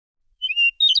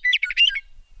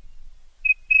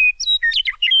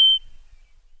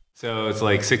So it's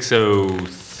like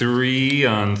 6:03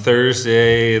 on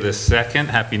Thursday the 2nd.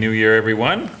 Happy New Year,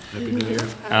 everyone. Happy New Year.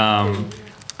 I'm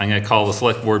going to call the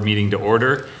select board meeting to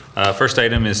order. First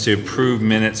item is to approve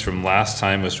minutes from last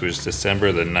time, which was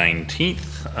December the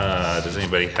 19th. Does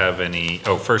anybody have any?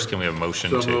 Oh, first, can we have a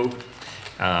motion So to? moved.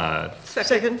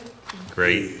 Second.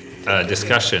 Great.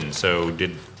 Discussion. So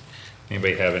did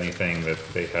anybody have anything that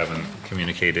they haven't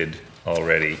communicated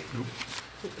already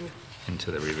into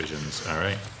the revisions? All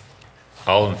right.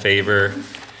 All in favor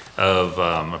of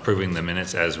approving the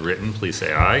minutes as written, please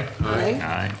say aye. Aye.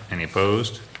 Aye. Any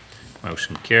opposed?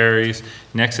 Motion carries.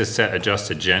 Next is set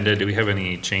adjust agenda. Do we have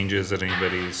any changes that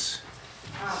anybody's?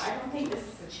 I don't think this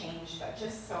is a change, but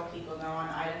just so people know, on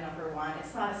item number 1,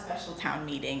 it's not a special town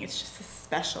meeting, it's just a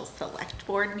special select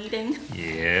board meeting.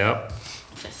 Yep.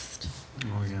 Just,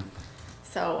 Oh, yeah.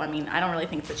 so, I mean, I don't really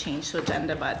think it's a change to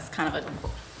agenda, but it's kind of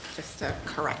just a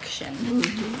correction.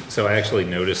 So I actually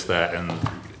noticed that in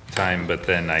time, but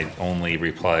then I only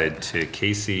replied to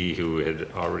Casey, who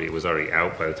was already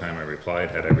out by the time I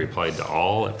replied. Had I replied to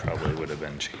all, it probably would have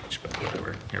been changed, but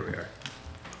whatever, here we are.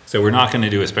 So we're not gonna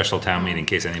do a special town meeting in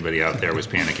case anybody out there was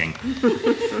panicking.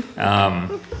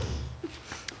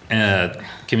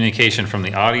 Communication from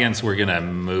the audience, we're gonna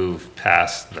move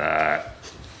past that.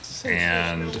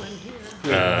 And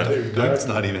Doug's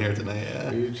not even here tonight,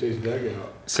 yeah. You chased Doug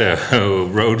out. so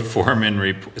road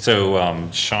foreman so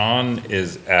Sean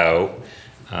is out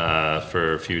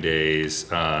for a few days.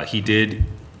 He did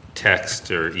text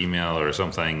or email or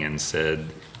something and said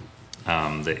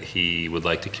that he would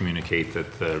like to communicate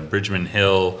that the Bridgman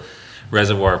Hill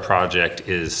Reservoir project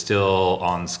is still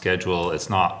on schedule. It's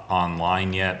not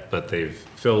online yet, but they've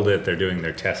filled it. They're doing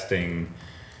their testing,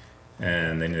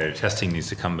 and then their testing needs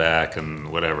to come back and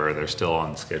whatever. They're still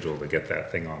on schedule to get that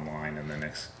thing online in the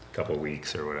next couple of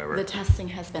weeks or whatever. The testing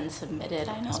has been submitted,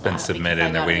 I know that. It's been submitted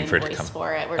and they're waiting for it to come.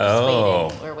 For it. We're just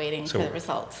waiting, we're waiting So- for the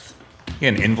results. Yeah,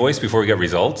 an invoice before we get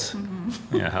results?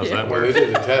 Yeah, how's that Well, they work?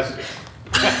 did the testing.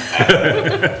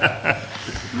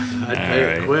 I'd pay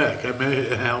it quick. I made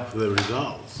it help the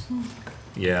results.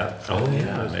 Yeah, oh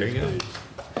yeah, there you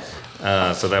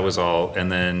go. So that was all,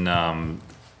 and then,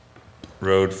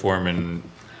 road foreman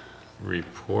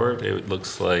report, it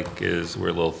looks like we're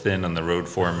a little thin on the road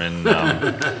foreman,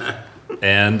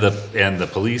 and the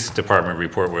police department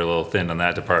report, we're a little thin on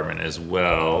that department as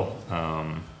well.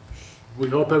 We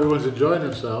hope everyone's enjoying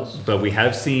themselves. But we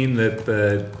have seen that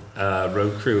the,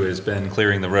 road crew has been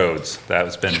clearing the roads.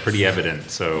 That's been pretty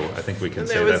evident, so I think we can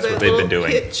say that's what they've been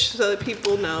doing. There was a little hitch, so that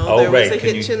people know. Oh, There was right, a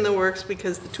can hitch you- in the works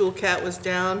because the tool cat was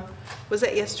down. Was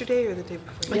that yesterday or the day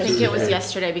before? I think it was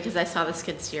yesterday because I saw the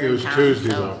skid steer It in was town, Tuesday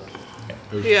so. though.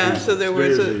 It was Yeah, Tuesday. so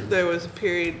Tuesday. there was a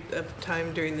period of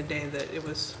time during the day that it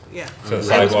was, yeah. So I was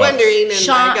sidewalks- wondering and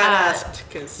Sean, I got asked,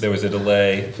 because, There was a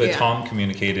delay, but Yeah. Tom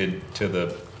communicated to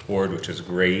the board, which is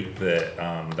great, that,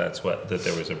 that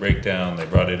there was a breakdown, they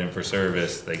brought it in for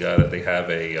service, they got it, they have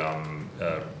a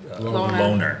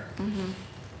loaner.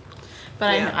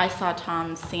 But Yeah. I saw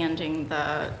Tom sanding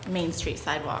the Main Street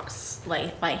sidewalks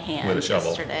like by hand With a shovel.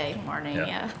 yesterday morning,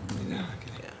 Yeah.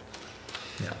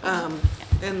 yeah.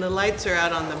 and the lights are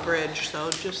out on the bridge, so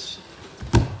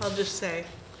I'll just say.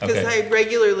 Because Okay. I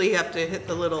regularly have to hit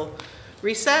the little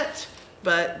reset,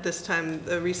 but this time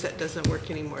the reset doesn't work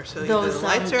anymore, so either Those the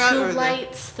lights are out or tube the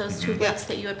lights, those tube Yeah. lights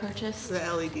that you had purchased? the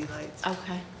LED lights.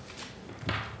 Okay,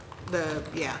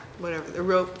 Whatever, the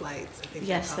rope lights, I think.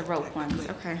 they're yes, the called rope ones,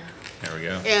 technically. okay. There we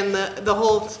go. And the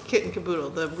whole kit and caboodle,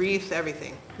 the wreath,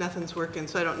 everything, nothing's working,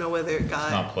 so I don't know whether it got,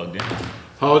 Not plugged in.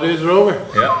 Holidays are over.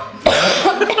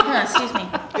 Yep. Excuse me.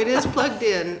 it is plugged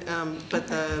in, but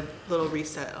the little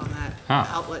reset on that Huh.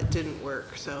 outlet didn't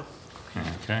work, so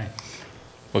Okay.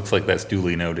 Looks like that's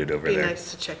duly noted over be there.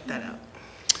 nice to check that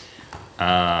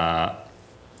out.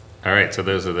 All right, so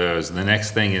those are those. The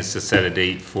next thing is to set a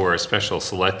date for a special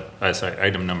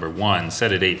item number 1,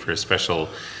 set a date for a special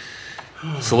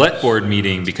select board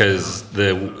meeting because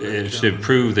it should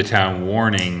approve the town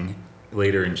warning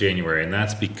later in January, and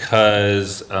that's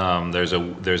because,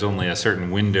 there's only a certain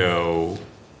window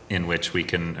in which we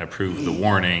can approve the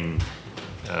warning,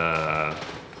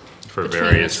 for Between the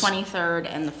various. 23rd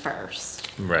and the 1st.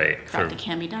 Right, for Correct, it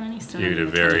can't be done any sooner due to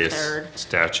than the various 23rd.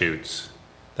 statutes.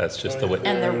 That's just the way.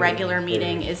 And the regular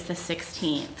meeting is the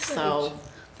 16th, so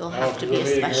there'll have to be a After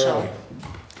the meeting special. early.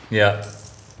 Yeah,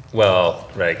 well,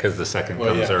 right, because the second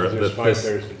Well, yeah, comes early. 'cause there's 5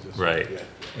 Thursdays. this Right, week,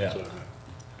 yeah.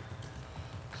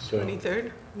 So,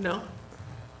 23rd? No,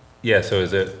 Yeah, so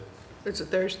is it it's a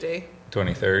Thursday.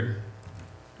 23rd?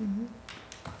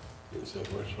 is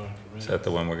that works fine for me? Is that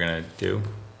the one we're gonna do?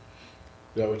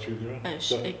 Is that what you're doing?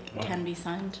 It can be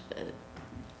signed,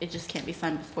 it just can't be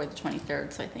signed before the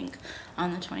 23rd, so I think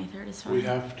on the 23rd is fine. We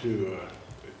have to,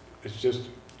 it's just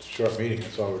a short meeting,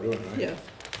 that's all we're doing, right? Yeah.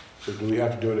 So do we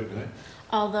have to do it at night?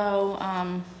 Although,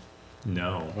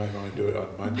 No. Might want to do it on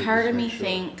Monday. part just of to me make sure.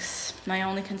 thinks, my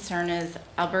only concern is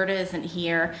Alberta isn't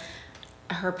here.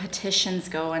 Her petitions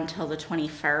go until the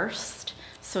 21st.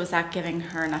 So is that giving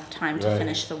her enough time to Right.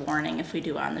 finish the warning if we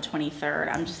do it on the 23rd?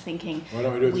 I'm just thinking. Why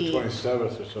don't we do it the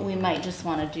 27th or something? We might just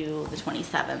want to do the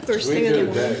 27th. First We thing in do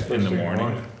the it that morning. first In the thing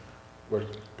morning.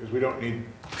 Because we don't need.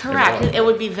 Correct. It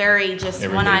would be very, just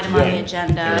one Everybody's- item on the yeah.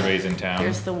 agenda. Everybody's in town.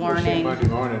 Here's the We'll say warning. Monday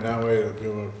morning, that way it'll give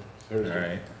them All Thursday.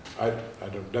 right. I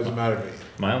don't, doesn't matter to me.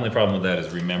 My only problem with that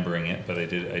is remembering it, but I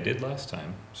did last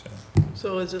time, so.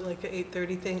 So is it like a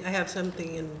 8:30 thing? I have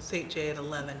something in St. J at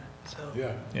 11, so.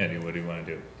 Yeah, Yeah, what do you wanna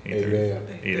do? 8 a.m.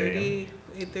 8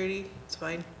 8:30, it's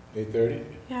fine. 8:30?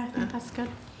 Yeah, I think that's good.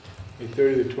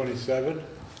 8:30 to 27?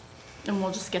 And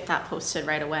we'll just get that posted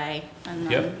right away, and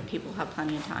then Yep. people have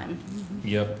plenty of time.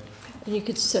 Yep, And you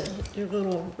could set your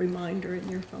little reminder in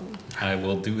your phone. I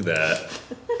will do that.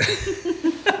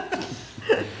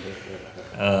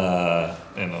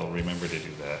 And I'll remember to do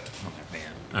that. Oh, man.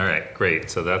 All right, great,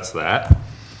 so that's that.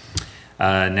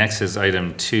 Next is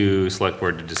item 2, select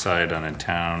board to decide on a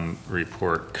town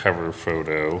report cover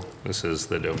photo. This is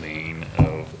the domain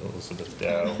of Elizabeth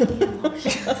Dow.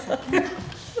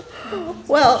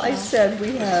 Well, I said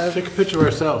we have, Take a picture of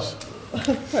ourselves.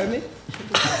 pardon me?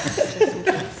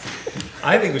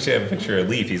 I think we should have a picture of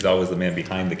Leaf, he's always the man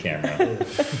behind the camera.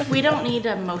 We don't need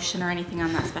a motion or anything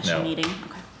on that special No. meeting?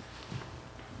 Okay.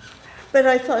 But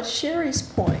I thought Sherry's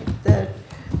point that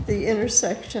the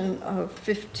intersection of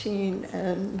 15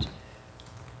 and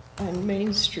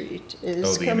Main Street Oh,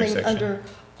 is the coming intersection. under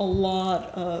a lot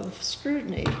of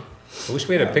scrutiny. I wish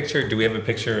we had a picture, do we have a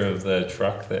picture of the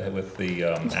truck that, with the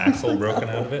axle broken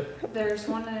out of it? There's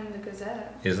one in the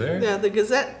Gazette. Is there? Yeah, the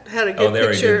Gazette had a Oh, good they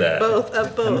already picture did that. of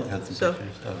Had both, some so.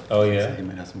 pictures of. Oh, yeah? So you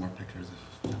might have some more pictures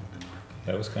if that didn't work.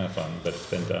 That was kind of fun, but it's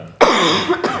been done.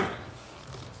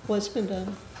 What's been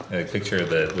done? A picture of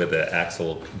with the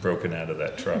axle broken out of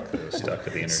that truck that was stuck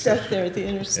at the intersection. Stuck there at the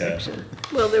intersection.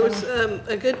 Well, there was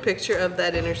a good picture of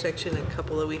that intersection a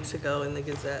couple of weeks ago in the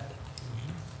Gazette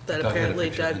that Doug had a apparently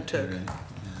picture of Doug it too, took. right?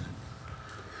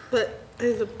 But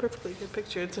it's a perfectly good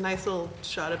picture. It's a nice little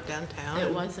shot of downtown. It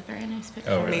and was a very nice picture.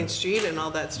 Oh, really? Main Street and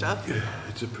all that stuff.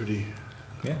 It's a pretty,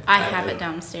 Yeah. I have it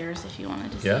downstairs if you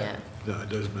wanted to see Yeah. it. no, it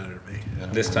doesn't matter to me. Yeah.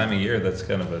 This time of year, that's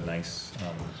kind of a nice,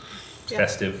 Yeah.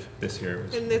 festive. This year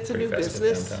was And it's a pretty new festive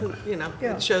business, downtown. you know,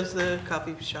 Yeah. it shows the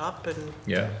coffee shop and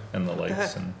Yeah, and the lights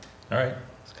heck? and, all right.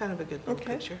 it's kind of a good little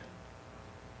Okay. picture.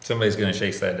 Somebody's gonna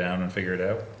chase that down and figure it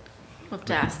out. We'll have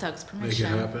to ask Doug's permission.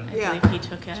 happen. I Yeah. believe he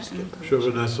took it. Just and- get Sure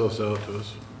permission. Vanessa will sell it to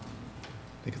us.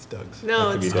 I think it's Doug's. No,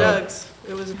 That could it's be Doug. Doug's.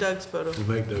 It was Doug's photo. We'll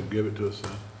make Doug give it to us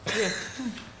then.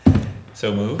 Yeah.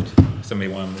 So moved? Somebody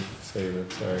wanted to say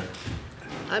that, sorry.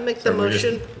 I make the Or we're just-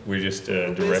 motion. We're just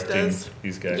Liz directing does.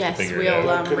 these guys to Yes, figure it we'll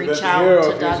out. Could've reach been out here if to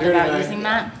he was Doug here about tonight. using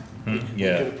that,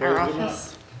 Yeah, Could've our praised him up.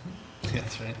 office. Yeah,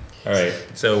 that's right. all right,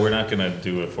 so we're not gonna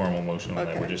do a formal motion on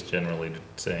that, we're Okay. just generally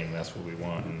saying that's what we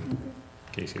want in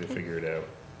case you to figure it out.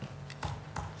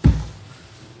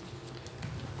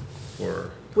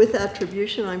 Or, With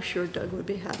attribution, I'm sure Doug would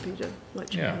be happy to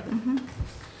let you Yeah. have it.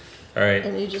 all right,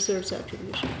 And he deserves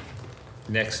attribution.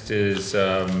 next is,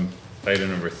 item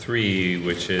number 3,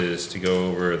 which is to go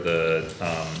over the,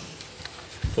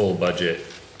 full budget.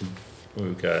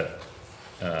 We've got,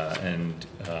 and,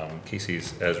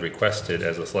 Casey's, as requested,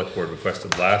 as the select board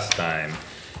requested last time,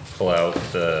 pull out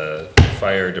the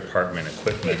fire department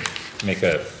equipment, make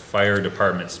a fire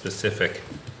department specific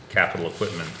capital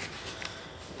equipment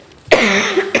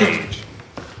page,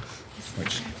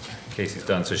 which Casey's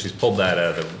done, so she's pulled that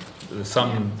out of,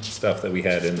 some stuff that we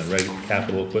had in the right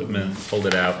capital equipment, pulled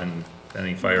it out, and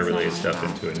any fire related stuff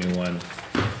into a new one.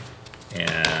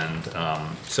 And,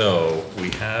 so we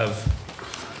have,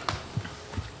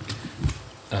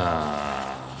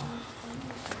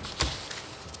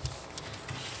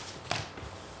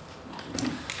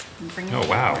 Bring it Oh,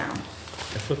 wow. down.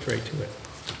 I flipped right to it,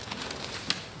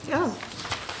 Yeah,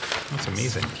 that's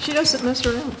amazing. she doesn't mess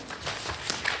around.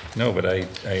 No, but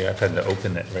I've had to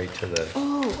open it right to the.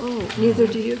 Oh, neither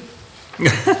do you.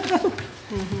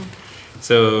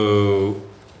 So,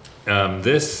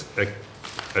 this,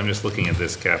 I'm just looking at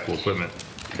this capital equipment,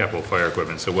 capital fire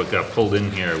equipment, so what got pulled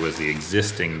in here was the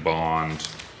existing bond.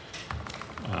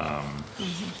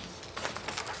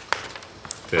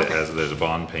 That has, there's a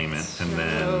bond payment, and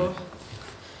then, So,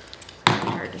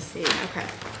 hard to see, okay.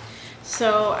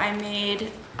 So I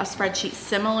made a spreadsheet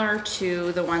similar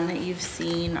to the one that you've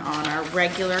seen on our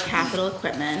regular capital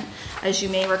equipment. As you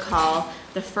may recall,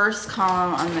 the first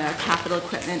column on the capital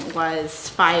equipment was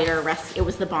fire rescue, it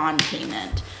was the bond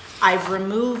payment. I've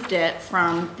removed it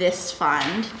from this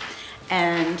fund,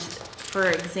 and for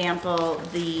example,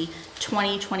 the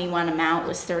 2021 amount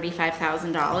was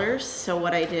 $35,000. So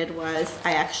what I did was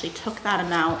I actually took that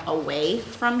amount away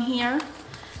from here.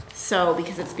 So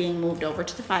because it's being moved over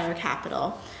to the fire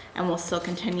capital, and we'll still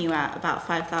continue at about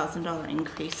 $5,000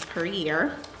 increase per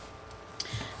year.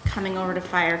 Coming over to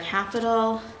fire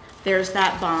capital, there's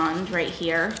that bond right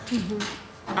here.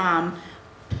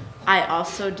 I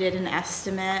also did an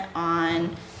estimate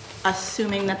on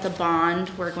assuming that the bond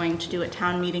we're going to do at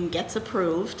town meeting gets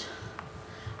approved.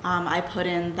 I put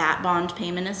in that bond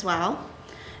payment as well.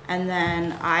 And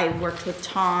then I worked with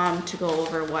Tom to go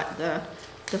over what the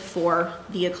 4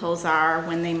 vehicles are,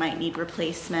 when they might need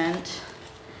replacement.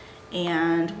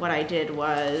 And what I did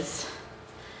was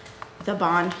the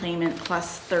bond payment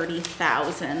plus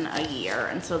 $30,000 a year.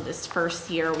 And so this first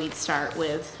year we'd start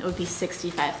with, it would be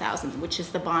 $65,000, which is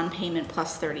the bond payment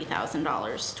plus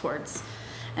 $30,000 towards.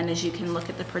 And as you can look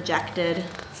at the projected,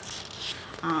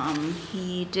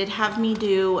 he did have me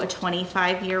do a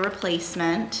 25-year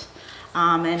replacement,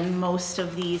 and most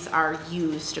of these are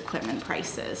used equipment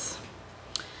prices.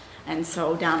 And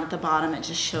so down at the bottom, it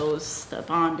just shows the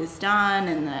bond is done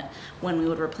and that when we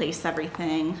would replace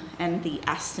everything and the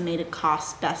estimated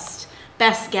cost, best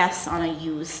guess on a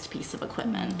used piece of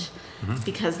equipment.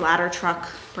 Because ladder truck,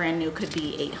 brand new, could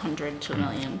be 800 to $1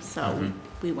 million. So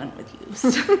we went with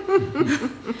used.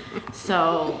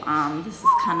 So this is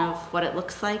kind of what it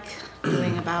looks like,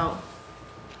 doing about,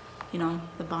 you know,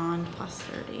 the bond plus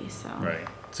 30, so. Right.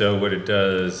 So what it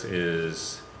does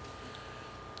is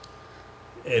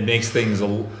it makes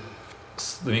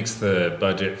makes the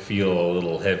budget feel a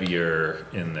little heavier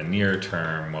in the near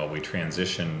term while we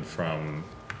transition from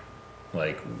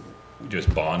like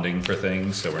just bonding for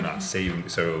things, so we're not saving.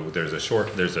 So there's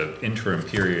an interim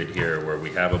period here where we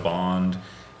have a bond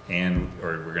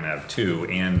or we're gonna have 2,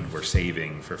 and we're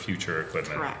saving for future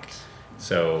equipment. Correct.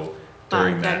 So But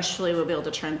during that, eventually we'll be able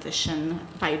to transition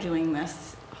by doing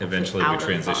this. eventually we out of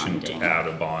transition bonding. out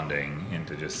of bonding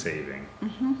into just saving.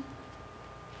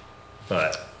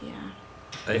 But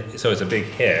Yeah. so it's a big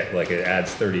hit, like it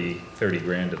adds 30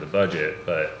 grand to the budget,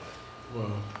 but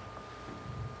Well,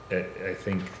 I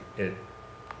think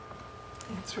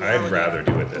It's I'd reality. rather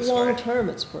do it this way. Long term,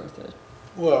 it's worth it,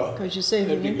 well, because you're it'd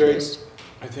saving be great. interest.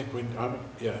 I think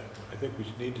I think we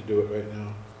need to do it right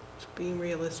now. Being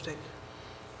realistic.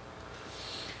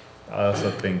 I also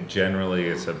think generally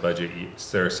it's a budget,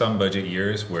 there are some budget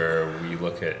years where we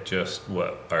look at just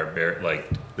what our like,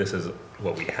 this is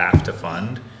what we have to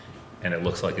fund, and it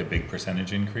looks like a big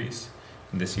percentage increase.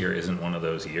 And this year isn't one of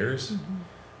those years.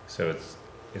 So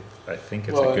I think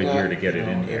it's a Well, good and year that, to get you it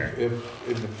know, in here. If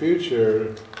in the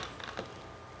future,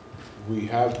 we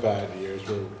have bad years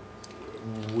where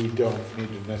we don't need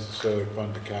to necessarily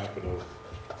fund the capital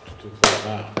to fund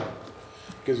now.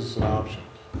 Gives us an option,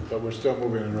 but we're still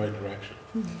moving in the right direction.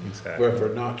 Exactly. Where if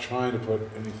we're not trying to put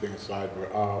anything aside, we're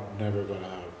never gonna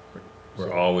have.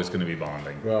 We're always gonna be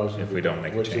bonding We're always gonna if be we don't doing-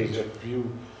 make a Which change. is, if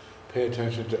you pay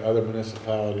attention to other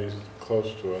municipalities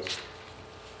close to us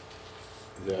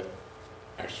that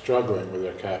are struggling with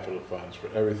their capital funds for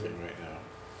everything right now,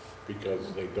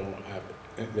 because they don't have,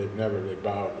 they always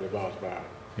borrowed.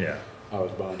 Yeah,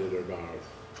 Always bonded or borrowed.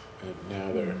 And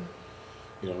now they're,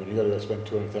 you know, when you gotta go spend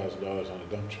 $200,000 on a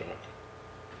dump truck.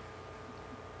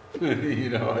 You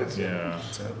know, it's. yeah.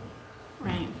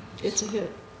 Right. It's a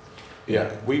hit.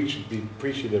 Yeah, we should be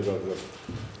appreciative of the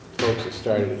folks that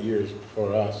started it years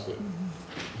before us. I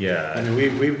Yeah,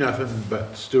 mean, we've nothing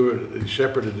but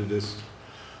shepherded this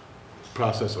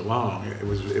process along. It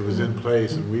was in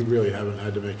place, and we really haven't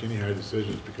had to make any hard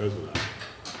decisions because of that.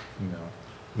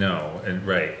 no, and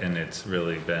right, and it's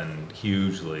really been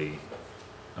hugely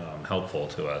helpful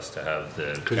to us to have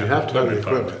the. Because you have to have the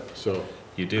capital equipment, so.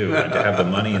 You do, and to have the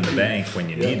money in the bank when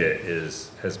you Yeah. need it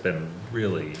has been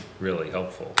really, really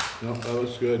helpful. No, that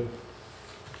was good.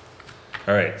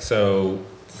 All right, so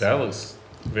that looks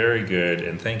very good,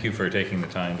 and thank you for taking the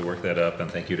time to work that up, and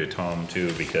thank you to Tom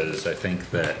too, because I think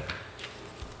that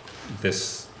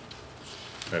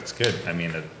that's good. I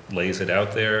mean, it lays it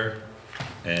out there,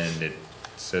 and it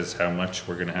says how much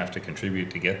we're gonna have to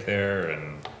contribute to get there,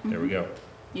 and there we go.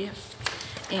 Yeah.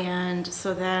 And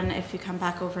so then if you come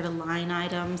back over to line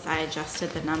items, I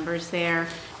adjusted the numbers there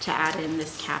to add in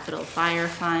this capital fire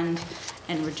fund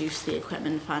and reduce the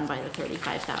equipment fund by the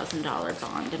 $35,000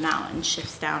 bond amount, and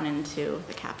shifts down into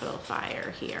the capital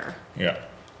fire here. Yeah,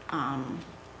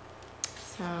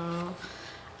 So,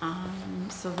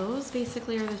 so those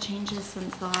basically are the changes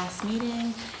since the last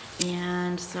meeting,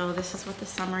 and so this is what the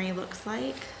summary looks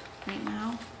like right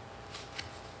now.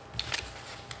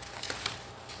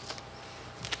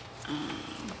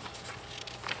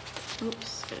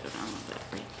 Oops, gotta go down a little bit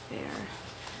right there.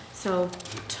 So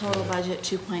total budget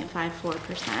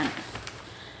 2.54%.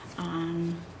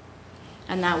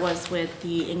 And that was with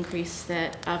the increase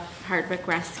that of Hardwick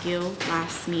Rescue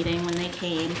last meeting when they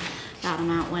came. That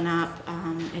amount went up.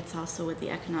 It's also with the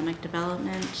economic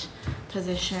development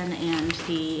position and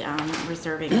the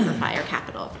reserving for fire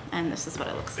capital. And this is what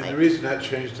it looks And like. the reason that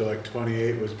changed to like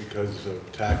 28 was because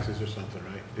of taxes or something,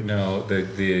 right? No,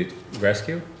 the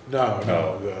rescue? No,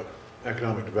 No. the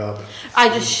economic development. I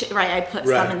just, right, I put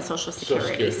Right. some in social Social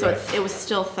security. Security, So right. it was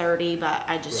still 30, but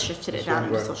I just Right. shifted it So down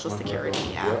to went- social went security,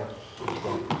 up. yeah.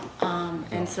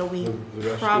 And so we The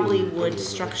rescue probably was would because of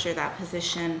the- structure that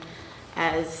position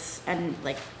as, and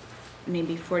like,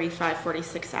 maybe 45,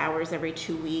 46 hours every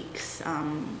 2 weeks.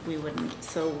 We wouldn't,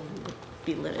 so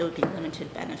it would be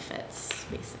limited benefits,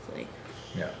 basically.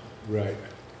 Yeah. Right.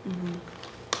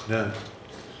 None.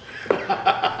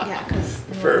 Yeah, because you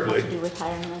Preferably. have to do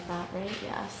retirement like that, right?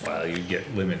 Yeah, so. Well, you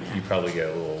get limited, you probably get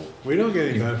a little, We don't get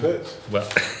any benefits. well,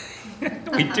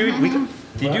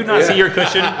 did you not see your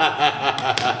cushion?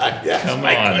 Yeah, Come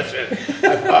my on. question.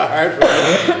 I fought hard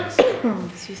for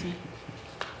it. Excuse me.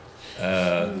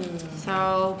 Uh,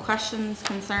 So, questions,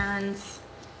 concerns?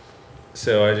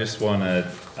 So I just wanna,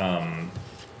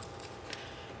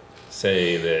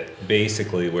 say that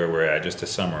basically where we're at, just to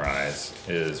summarize,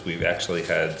 is we've actually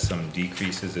had some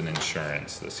decreases in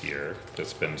insurance this year.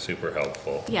 That's been super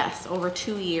helpful. Yes, over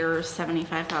 2 years,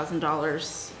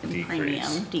 $75,000 in Decrease.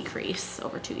 premium decrease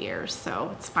over 2 years.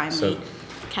 So it's finally So-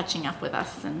 catching up with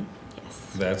us, and yes.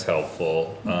 That's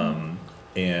helpful.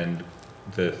 And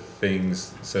the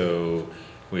things, so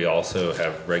we also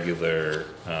have regular,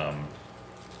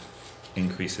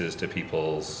 increases to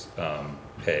people's,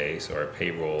 pay, so our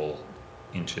payroll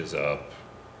inches up,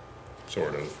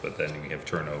 sort of, but then we have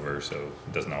turnover, so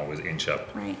it doesn't always inch up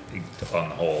Right. on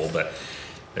the whole, but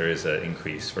there is an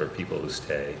increase for people who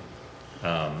stay.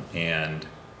 And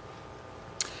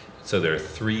so there are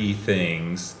three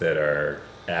things that are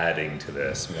adding to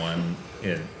this. One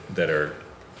that are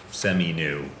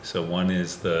semi-new. So one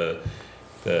is the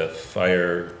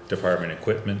fire department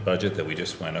equipment budget that we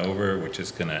just went over, which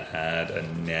is gonna add a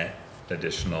net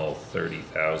additional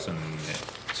 30,000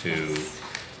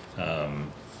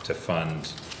 to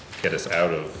fund, get us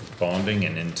out of bonding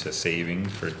and into saving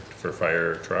for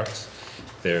fire trucks.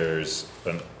 There's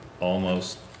an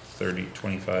almost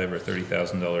 $25,000 or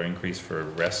 $30,000 increase for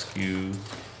rescue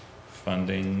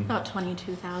funding. About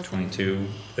 22,000. 22,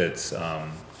 that's,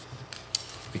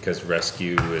 because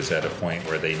rescue is at a point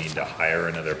where they need to hire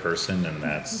another person, and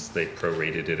that's, they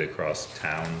prorated it across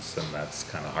towns, and that's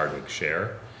kind of Hardwick's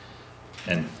share.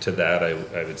 And to that, I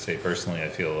would say personally, I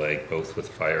feel like both with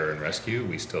fire and rescue,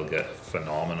 we still get a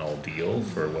phenomenal deal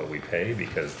for what we pay,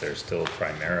 because they're still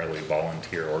primarily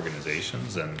volunteer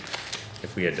organizations, and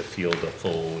if we had to field a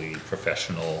fully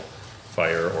professional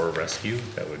fire or rescue,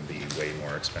 that would be way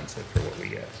more expensive for what we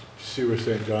get. See where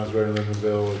St. John's, where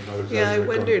Lindenville and others. Yeah, I they're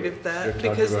wondered talking- if they're that,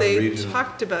 talking because about they regional.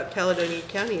 talked about Caledonia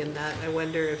County in that. I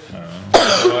wonder if,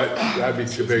 That'd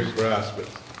be too big for us, but,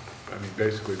 I mean,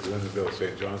 basically Lindenville,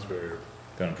 St. Johnsbury are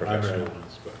Done primary professional.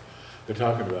 ones, but they're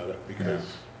talking about it because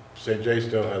St. J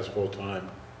still has full-time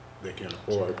they can't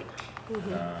afford,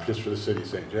 just for the city of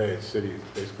St. J, it's city,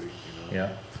 basically, you know.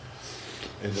 Yeah,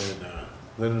 And then,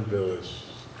 Lindenville is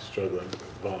struggling with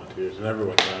volunteers and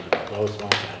everyone around it, all the small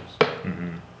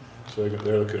towns. So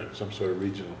they're looking at some sort of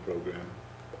regional program.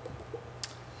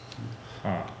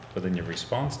 huh, but then your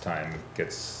response time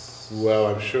gets. Well,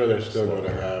 I'm sure they're still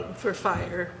gonna have, for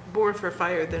fire, more for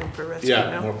fire than for rescue,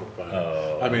 yeah, more no? for fire.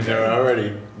 Oh, I mean, okay. they're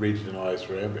already regionalized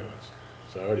for ambulance,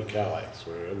 so already Calex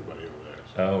for everybody over there.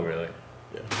 So, Oh, really?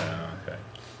 yeah, Oh, okay.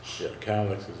 yeah,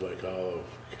 Calex is like all of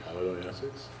Caledonia,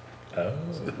 Essex. Oh.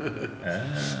 I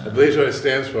Ah, believe what it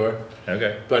stands for,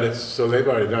 okay. but it's, so they've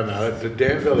already done that.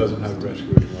 Danville doesn't have a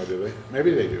rescue anymore, do they?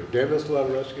 Maybe they do. Danville still have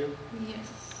a rescue? Yes.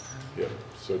 Yeah,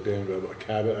 so Danville, but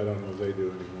Cabot, I don't know if they do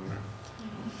anymore.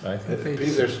 I think they.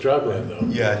 They're struggling though.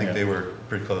 Yeah, I think Yeah. they were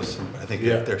pretty close. I think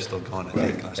Yeah. they're still going, I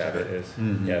Right. think, last Yeah, year. it is.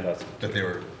 Mhm. Yeah, that's. But they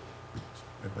were,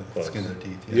 with the skin of their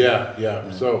teeth. Yeah, yeah,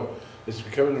 so it's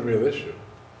becoming a real issue.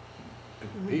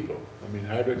 And people, I mean,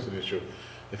 Hardwick's an issue.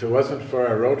 If it wasn't for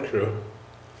our road crew,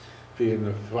 being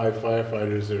the 5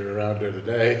 firefighters that are around there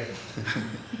today,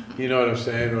 you know what I'm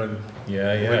saying, when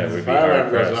Yeah, yeah, it when the would be fire hard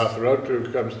alarm goes pressed. off, the road crew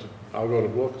comes to, I'll go to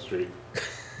Wilk Street.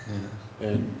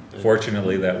 And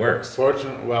Fortunately, that works,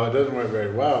 fortunately, well, it doesn't work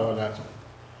very well, and that's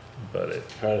but it,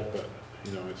 part, but,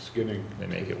 you know, it's getting. They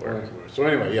make it work. So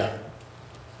anyway, yeah,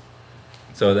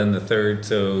 so then the third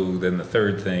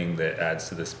thing that adds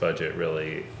to this budget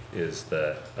really is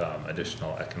the,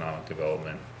 additional economic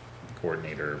development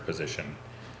coordinator position,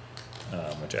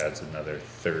 which adds another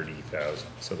 30,000.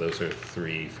 So those are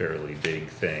three fairly big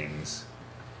things,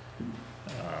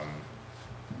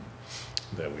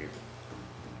 that we've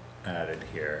added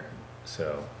here,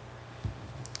 so.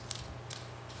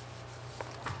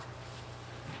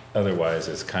 Otherwise,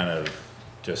 it's kind of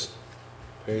just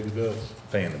pay the bills.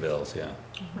 paying the bills, yeah.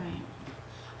 Right.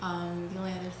 The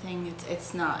only other thing,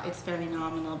 it's very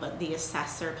nominal, but the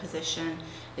assessor position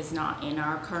is not in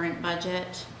our current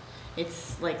budget.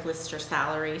 It's like Lister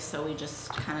salary, so we just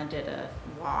kind of did a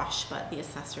wash, but the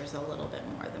assessor's a little bit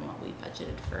more than what we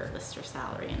budgeted for Lister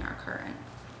salary in our current,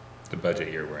 The budget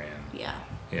year we're in, yeah.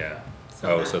 yeah.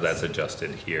 So So that's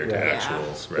adjusted here to Yeah.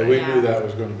 actuals, But we right? knew that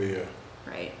was gonna be a,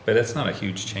 Right. But it's not a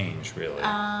huge change, really.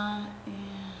 Yeah.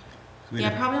 We Yeah,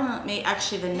 did- probably,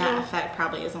 actually, the net effect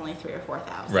probably is only 3,000 or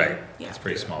 4,000. Right, Yeah. it's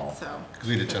pretty small. So. Because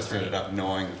we'd adjusted it up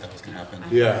knowing that was gonna happen.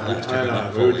 yeah, We just took I it know,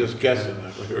 up we were fully. just guessing,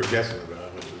 we were guessing about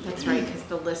it. which is- That's right, because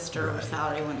the Lister Right.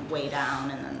 salary went way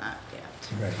down and then that,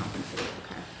 yeah, Right. compensated,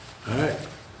 okay. All right,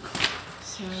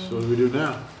 So, so what do we do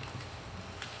now?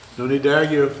 No need to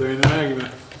argue, if there ain't an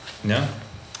argument. No?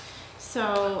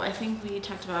 so I think we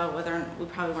talked about whether, we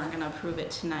probably weren't gonna approve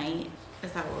it tonight.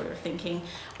 Is that what we were thinking?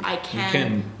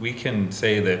 We can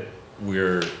say that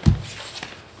we're,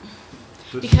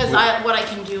 Because what I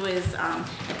can do is,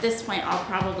 at this point, I'll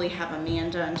probably have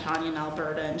Amanda and Tanya and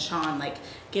Alberta and Sean, like,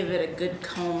 give it a good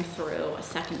comb through, a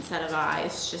second set of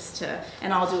eyes, just to,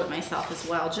 and I'll do it myself as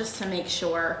well, just to make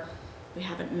sure we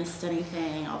haven't missed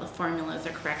anything, all the formulas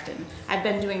are correct, and I've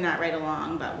been doing that right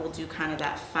along, but we'll do kind of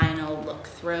that final look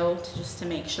through, just to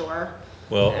make sure.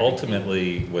 well, that everything-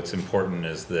 ultimately, what's important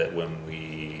is that when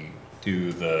we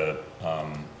do the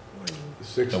The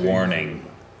 16th. warning,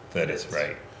 that it's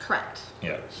right, Correct.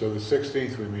 yeah. So the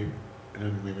 16th we meet, and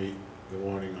then we meet the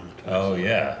warning on the 22nd. Oh,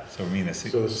 yeah, so we mean the,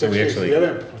 So the so we 16th, actually, the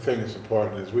other thing that's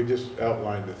important is we just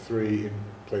outlined the three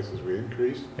places we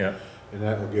increased, yeah, and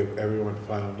that will give everyone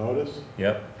final notice.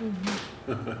 yep.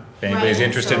 Mm-hmm. If anybody's Right,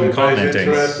 interested so- in Everybody's commenting,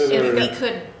 interested. If we I-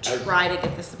 could try to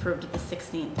get this approved at the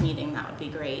 16th meeting, that would be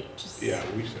great, just. Yeah,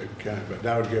 we can, but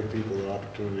that would give people the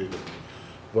opportunity to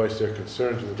voice their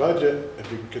concerns with the budget.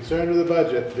 If you're concerned with the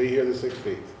budget, be here the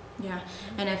 16th. Yeah,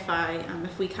 and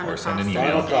if we come Or across send an anything,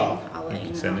 email. Final call. I'll you let you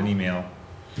can know. send an email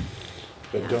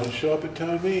But Yeah. don't show up at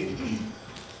town meeting.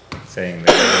 saying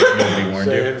that nobody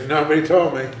warned you. Saying, nobody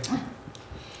told me. Okay.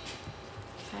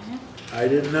 I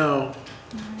didn't know.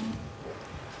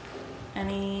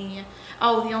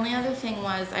 The only other thing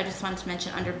was, I just wanted to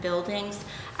mention, under buildings,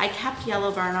 I kept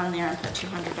Yellow Barn on there and put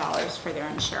 $200 for their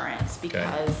insurance,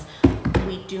 because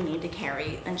we do need to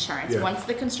carry insurance. Yeah. Once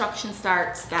the construction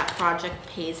starts, that project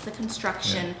pays the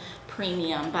construction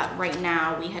premium, but right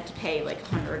now, we had to pay like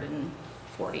 $140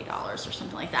 or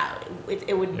something like that.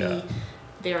 It would Yeah. be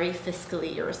very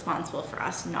fiscally irresponsible for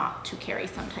us not to carry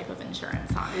some type of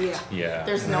insurance on it. Yeah. Yeah,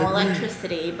 There's no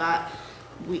electricity, but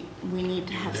we need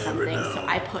to have never something, so know.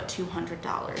 I put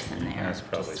 $200 in there That's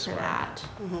probably just for smart. that.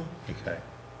 okay,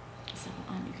 So,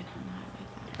 you can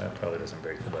highlight that. that probably doesn't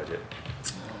break the budget.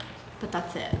 But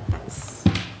that's it, that's,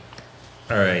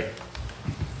 All right,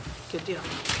 Good deal.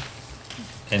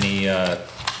 any,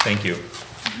 thank you.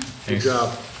 Any Good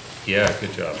job. Yeah,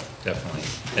 good job, definitely.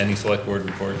 Any select board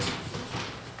reports?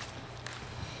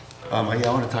 Yeah,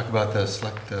 I want to talk about the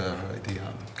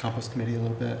compost committee a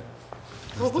little bit.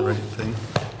 Is this the right thing?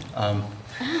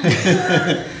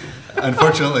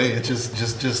 Unfortunately, it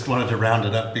just wanted to round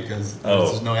it up because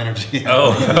there's no energy.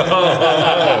 Oh,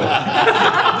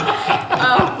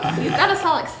 you got us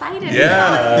all excited.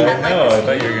 yeah, no, I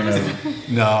thought you were gonna,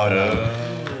 No.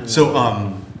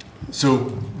 So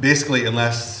basically,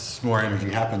 unless more energy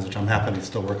happens, which I'm happy to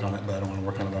still work on it, but I don't want to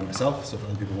work on it by myself. So if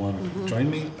other people want to join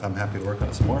me, I'm happy to work on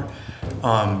it some more.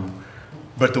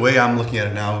 But the way I'm looking at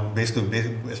it now, basically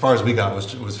as far as we got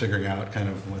was figuring out kind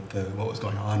of what was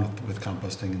going on with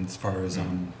composting, and as far as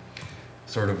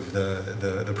sort of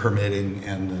the permitting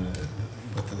and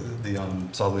what the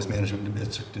solid waste management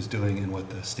district is doing and what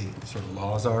the state sort of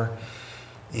laws are.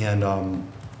 And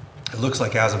it looks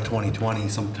like as of 2020,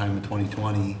 sometime in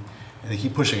 2020, and they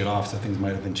keep pushing it off, so things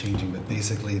might have been changing, but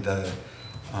basically the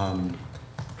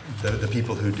the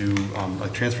people who do,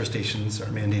 like transfer stations are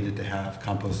mandated to have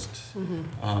compost,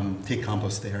 take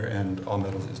compost there, and All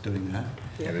Metals is doing that.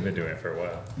 Yeah, they've been doing it for a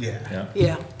while. Yeah.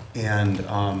 Yeah. And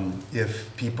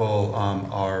if people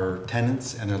are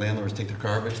tenants and their landlords take their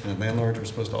garbage, then the landlords are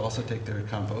supposed to also take their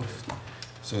compost.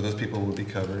 So those people will be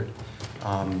covered.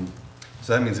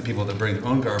 So that means the people that bring their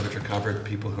own garbage are covered,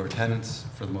 people who are tenants,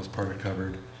 for the most part, are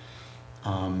covered.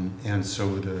 And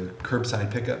so the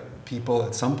curbside pickup people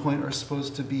at some point are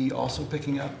supposed to be also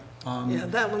picking up Yeah,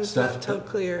 that one's stuff. not so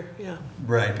clear, yeah.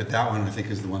 Right, but that one I think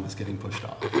is the one that's getting pushed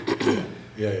off.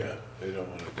 Yeah, they don't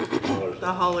want to, haulers.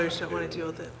 The haulers don't want to deal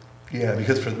with it. Yeah,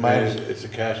 because for Man, my, it's a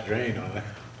cash drain on it.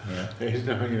 Yeah. He's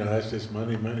not, that's just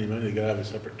money, you gotta have a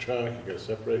separate truck, you gotta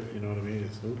separate, you know what I mean,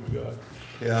 it's, oh my God.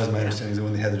 yeah, that was my understanding, is that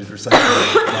when they had to do the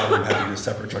recycling, a lot of them had to do a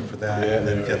separate truck for that. Yeah, And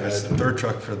then they if you have had a to. third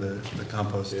truck for the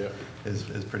compost, Yeah. is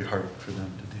pretty hard for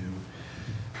them to do.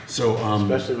 So,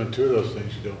 Especially when two of those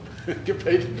things you don't get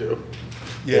paid to do.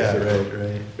 yeah, Basically.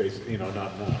 right. Basically,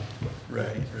 not.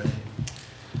 Right.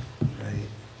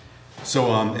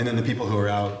 So, and then the people who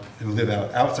live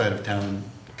outside of town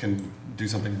can do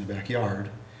something in the backyard.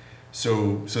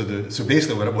 So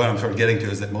basically what I'm sort of getting to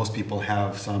is that most people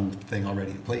have something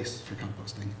already in place for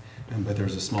composting, but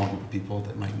there's a small group of people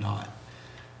that might not.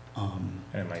 And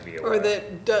it might be a Or while.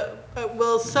 that,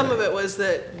 well, some of it was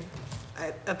that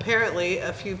apparently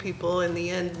a few people in the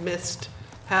end missed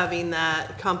having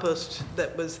that compost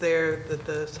that was there that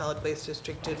the solid waste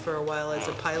district did for a while as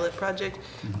a pilot project,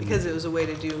 because it was a way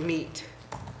to do meat.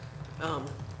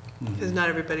 Because not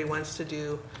everybody wants to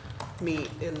do meat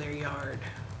in their yard,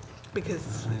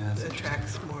 because it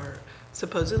attracts more,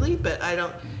 supposedly, but I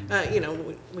don't,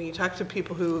 when you talk to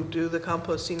people who do the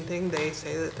composting thing, they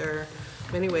say that there are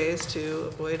many ways to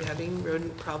avoid having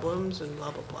rodent problems and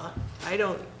blah, blah, blah. I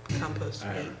don't compost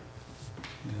meat,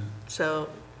 so,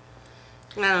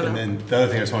 I don't And know. then the other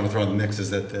thing I just wanted to throw in the mix is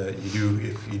that if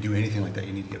you do anything like that,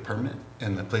 you need to get a permit.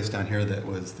 And the place down here that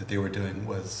they were doing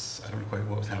was, I don't know quite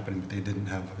what was happening, but they didn't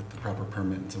have the proper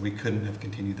permit, so we couldn't have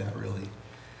continued that really.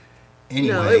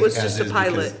 Anyway, No, it was as just a is,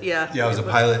 pilot, because- yeah. Yeah, it was a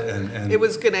pilot, and It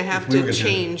was gonna have if we were to gonna do it-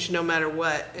 change no matter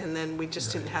what, and then we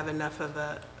just didn't have enough of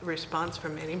a response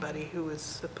from anybody who was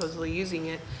supposedly using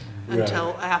it Right.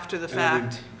 until after the And I mean,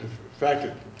 fact. the fact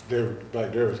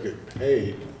that they was getting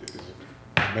paid is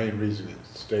the main reason it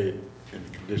stayed in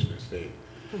the condition it stayed.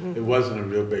 Mm-hmm. It wasn't a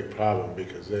real big problem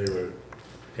because they were.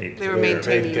 They were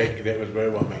maintaining it. It was very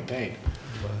well maintained.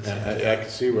 And I could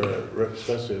see where,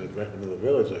 especially in another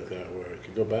village like that, where it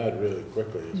could go bad really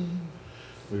quickly.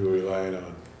 We were relying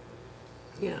on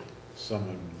Yeah,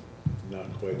 someone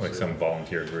not quite. Like so- some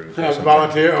volunteer group. or Yeah, something.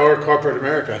 volunteer or corporate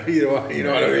America, you know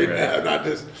what I mean? Right. Not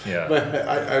just, Yeah. but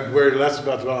I'd worry less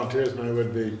about the volunteers than I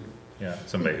would be. Yeah,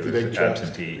 somebody the who's big trucks.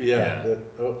 absentee. Yeah,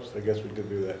 oops, I guess we did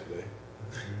do that today,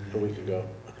 a week ago,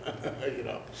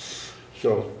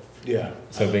 So, yeah.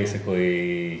 So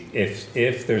basically,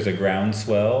 if there's a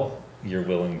groundswell, you're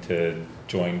willing to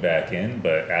join back in,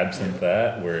 but absent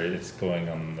that, where it's going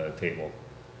on the table.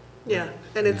 yeah,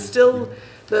 and it's still,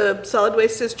 the solid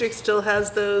waste district still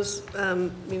has those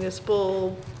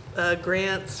municipal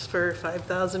grants for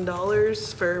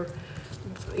 $5,000 for,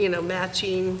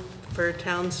 matching for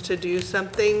towns to do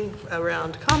something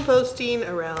around composting,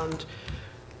 around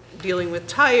dealing with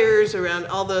tires, around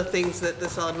all the things that the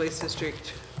solid waste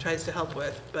district tries to help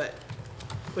with, but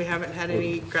we haven't had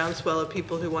any groundswell of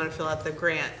people who want to fill out the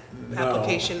grant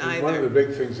application No, one of the either.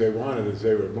 big things they wanted is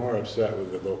they were more upset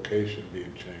with the location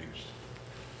being changed.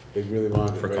 They really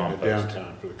wanted it For right in the compost.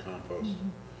 downtown for the compost.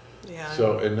 Yeah,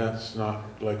 So, and that's not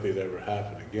likely to ever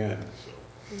happen again,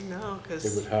 so no, it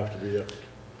because, would have to be up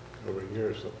over here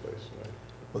or someplace, right?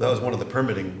 Well, that was one of the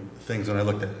permitting things when I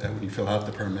looked at when you fill out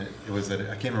the permit. It was that,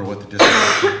 I can't remember what the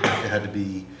distance was. It had to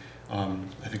be, I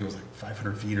think it was like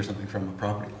 500 feet or something from a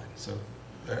property line. So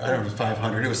I don't know if it was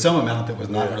 500. It was some amount that was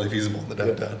not Yeah. really feasible in the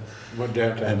downtown. Went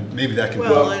downtown. And maybe that can be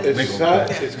Well, Well, it's wiggled, sad,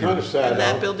 but, it's you kind know. of sad. And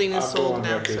that I'll- building is I'll go sold on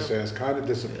now, record so- saying it's kind of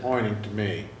disappointing to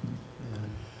me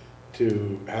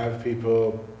to have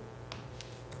people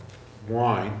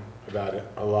whine about it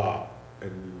a lot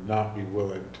and not be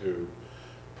willing to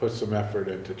put some effort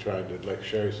into trying to, like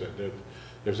Sherry said,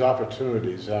 there's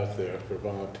opportunities out there for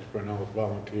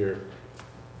volunteer,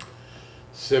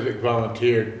 civic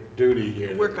volunteer duty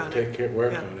here. Work on it.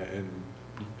 Work Yeah. on it, and,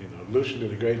 Lucian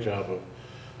did a great job of,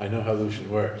 I know how Lucian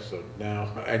works, so now,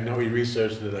 I know he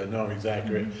researched it, I know he's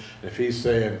accurate. And if he's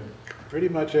saying, pretty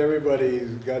much everybody's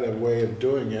got a way of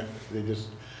doing it,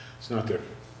 it's not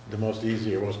the most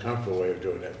easy or most comfortable way of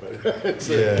doing it, but it's,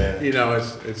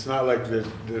 it's not like the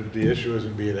issue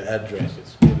isn't being addressed,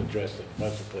 it's being addressed in a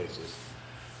bunch of places.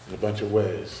 in a bunch of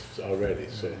ways already,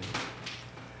 so.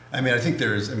 I mean, I think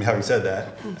having said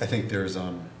that, I think there's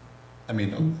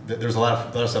there's a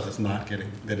lot of stuff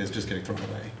that is just getting thrown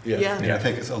away. Yeah. And I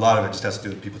think a lot of it just has to do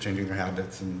with people changing their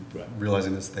habits and Right.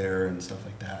 realizing it's there and stuff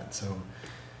like that. So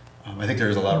I think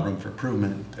there's a lot of room for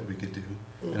improvement that we could do.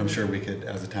 And I'm sure we could,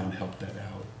 as a town, help that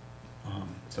out.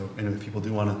 And if people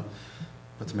do want to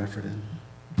put some effort in,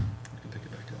 we can pick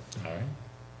it back up. All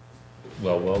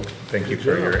right. Well, thank you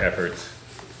for your efforts.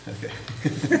 Okay.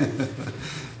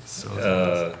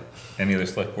 So, Any other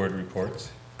select board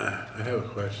reports? I have a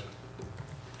question.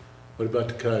 What about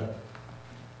the CUD?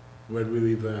 Where'd we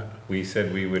leave that? We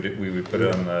said we would put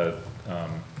it on the,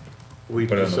 We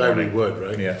Put it on the decided we warning. would,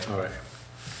 right? Yeah. All right.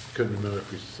 Couldn't remember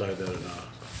if we decided that or not.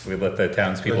 we let the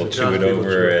townspeople Let the chew it townspeople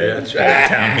over chew it, at that's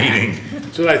at a town meeting.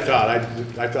 That's what I thought.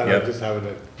 I thought I Yep. was just having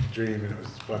a dream and it was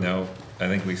funny. No, I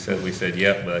think we said,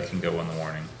 yep, that can go on the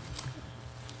warning.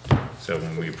 So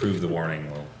when we approve the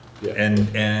warning, Yeah.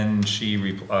 and she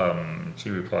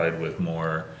replied with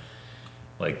more,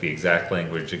 like the exact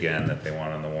language again that they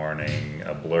want on the warning,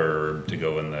 a blurb to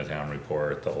go in the town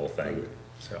report, the whole thing,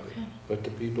 so. Okay. Let the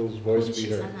people's Who voice did be she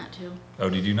heard. send that to? Oh,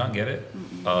 did you not get it?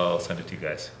 I'll send it to you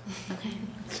guys.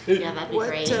 Okay. Yeah, that'd be What,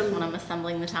 great when um, I'm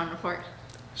assembling the town report.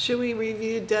 Should we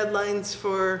review deadlines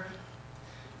for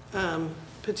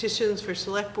petitions for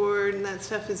select board and that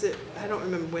stuff? Is it, I don't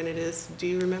remember when it is. Do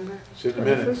you remember? It's in the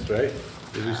minutes, right?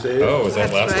 Did you say it? Oh, was that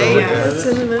That's last right. one? Yeah, it's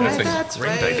in the minutes. That's a That's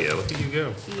great right. idea, look at you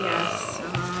go. Yes,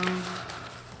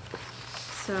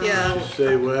 so. Yeah.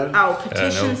 Say when? Oh,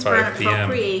 petitions for an 5 PM.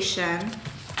 appropriation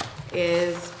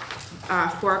is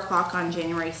 4 o'clock on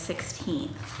January 16th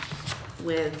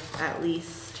with at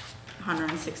least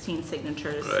 116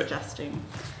 signatures Right. suggesting.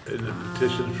 And the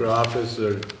petitions for office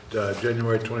are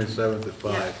January 27th at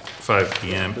 5. 5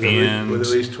 PM, With at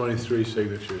least 23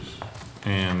 signatures.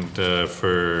 and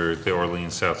for the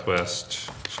Orleans Southwest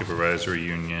Supervisory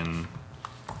Union,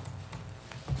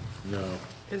 No,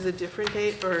 Is it a different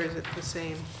date or is it the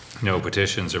same? no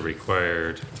petitions are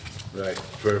required. right.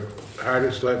 For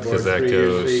Hardwick Select Board, Because that 3-year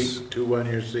goes- seat, 2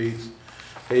 one-year seats.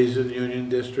 Hazen Union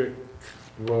District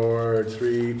Board,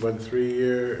 1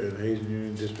 3-year, and Hazen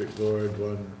Union District Board,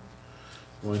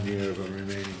 1 year of a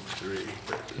remaining 3.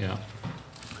 But Yeah,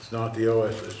 it's not the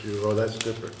OSSU, oh, that's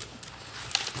different.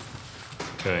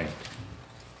 okay.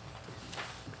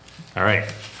 All right,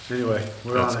 Anyway,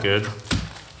 we're on it. that's good.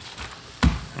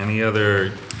 Any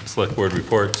other select board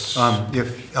reports?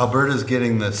 If Alberta's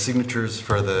getting the signatures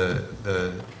for the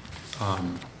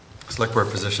select board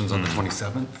positions on the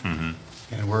 27th,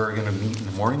 and we're gonna meet in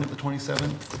the morning of the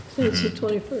 27th. It's the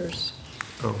 21st.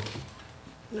 Oh,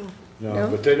 No. No, No?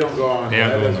 but they don't go on, They don't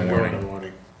that go in the doesn't go in the morning.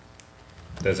 morning.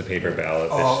 There's a paper ballot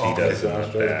Oh, that she okay. does It's an about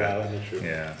Australian that. ballot issue.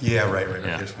 Yeah, yeah, right.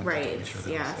 Yeah. I just wanted to Right, make sure it's,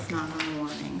 that yeah, was it's that. not on the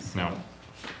warnings. no,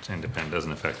 it's independent,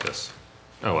 doesn't affect us.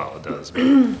 Oh, well, it does, but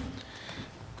it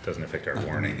doesn't affect our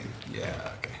warning. Yeah,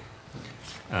 okay.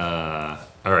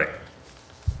 All right.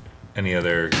 Any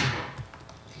other,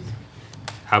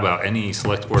 how about any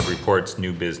select board reports,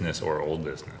 new business or old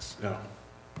business? No.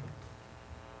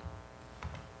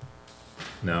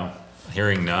 No?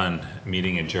 Hearing none,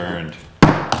 meeting adjourned.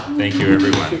 Thank you,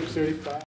 everyone. 6:35.